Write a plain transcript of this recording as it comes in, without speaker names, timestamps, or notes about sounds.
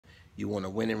You want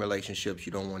to win in relationships.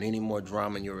 You don't want any more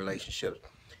drama in your relationships.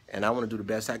 And I want to do the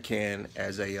best I can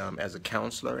as a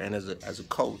counselor and as a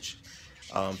coach.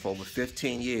 For over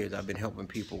 15 years, I've been helping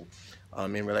people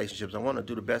in relationships. I want to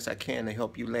do the best I can to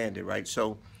help you land it, right?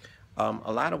 So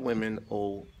a lot of women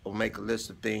will make a list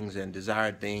of things and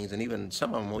desire things, and even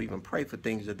some of them will even pray for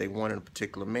things that they want in a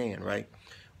particular man, right?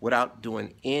 Without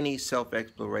doing any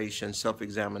self-exploration,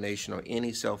 self-examination, or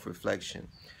any self-reflection.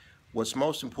 What's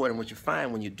most important, what you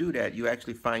find when you do that, you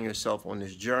actually find yourself on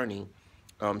this journey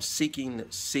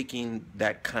seeking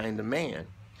that kind of man.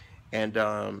 And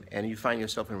you find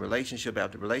yourself in relationship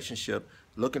after relationship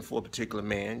looking for a particular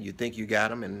man. You think you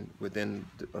got him, and within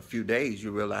a few days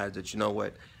you realize that, you know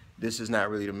what, this is not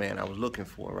really the man I was looking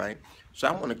for, right? So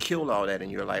I want to kill all that in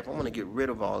your life. I want to get rid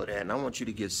of all of that, and I want you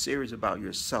to get serious about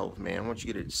yourself, man. I want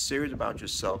you to get serious about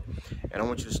yourself, and I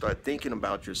want you to start thinking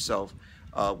about yourself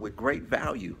with great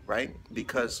value, right?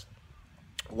 Because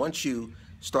once you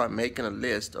start making a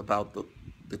list about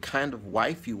the kind of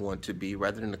wife you want to be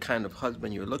rather than the kind of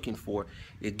husband you're looking for,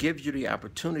 it gives you the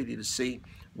opportunity to see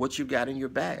what you got in your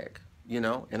bag, you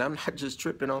know? And I'm not just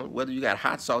tripping on whether you got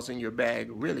hot sauce in your bag.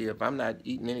 Really, if I'm not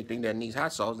eating anything that needs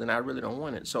hot sauce, then I really don't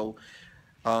want it. So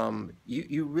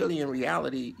you really, in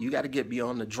reality, you got to get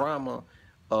beyond the drama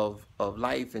of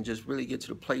life and just really get to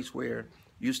the place where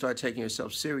you start taking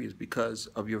yourself serious because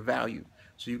of your value.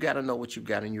 So you got to know what you've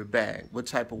got in your bag. What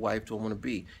type of wife do I want to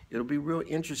be? It'll be real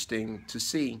interesting to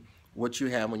see what you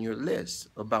have on your list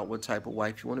about what type of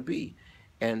wife you want to be.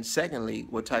 And secondly,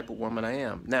 what type of woman I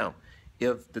am. Now,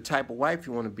 if the type of wife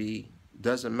you want to be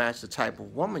doesn't match the type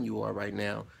of woman you are right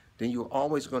now, then you're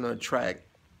always going to attract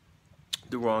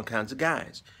the wrong kinds of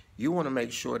guys. You want to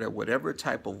make sure that whatever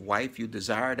type of wife you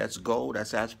desire, that's goal,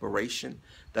 that's aspiration,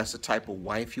 that's the type of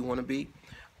wife you want to be,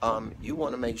 you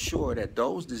want to make sure that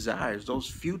those desires, those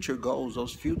future goals,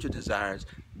 those future desires,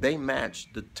 they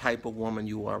match the type of woman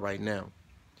you are right now.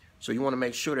 So you want to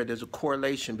make sure that there's a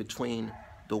correlation between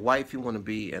the wife you want to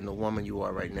be and the woman you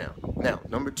are right now. Now,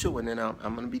 number two, and then I'm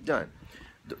going to be done.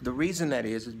 The reason that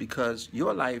is because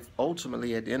your life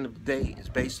ultimately at the end of the day is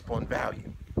based upon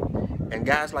value. And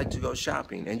guys like to go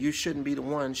shopping, and you shouldn't be the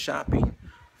one shopping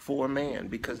for a man,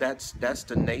 because that's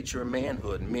the nature of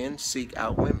manhood. Men seek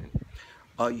out women.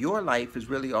 Your life is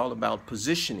really all about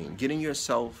positioning, getting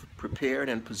yourself prepared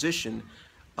and positioned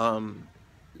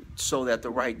so that the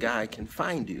right guy can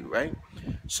find you, right?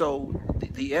 So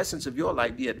the essence of your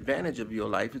life, the advantage of your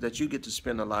life, is that you get to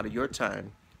spend a lot of your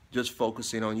time just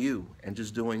focusing on you and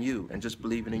just doing you and just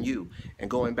believing in you and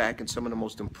going back in some of the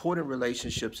most important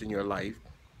relationships in your life,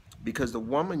 because the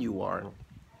woman you are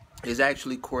is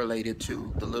actually correlated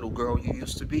to the little girl you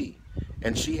used to be.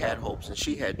 And she had hopes, and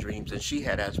she had dreams, and she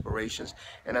had aspirations.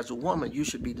 And as a woman, you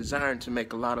should be desiring to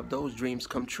make a lot of those dreams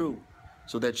come true,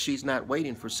 so that she's not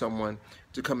waiting for someone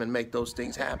to come and make those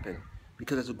things happen.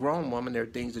 Because as a grown woman, there are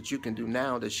things that you can do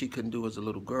now that she couldn't do as a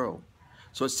little girl.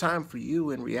 So it's time for you,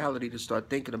 in reality, to start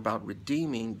thinking about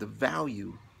redeeming the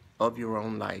value of your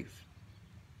own life.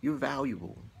 You're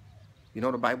valuable. You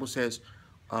know, the Bible says,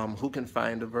 who can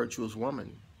find a virtuous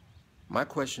woman? My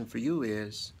question for you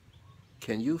is,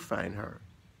 can you find her?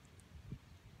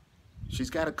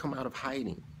 She's got to come out of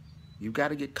hiding. You've got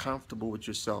to get comfortable with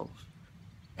yourself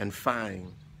and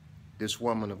find this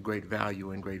woman of great value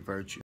and great virtue.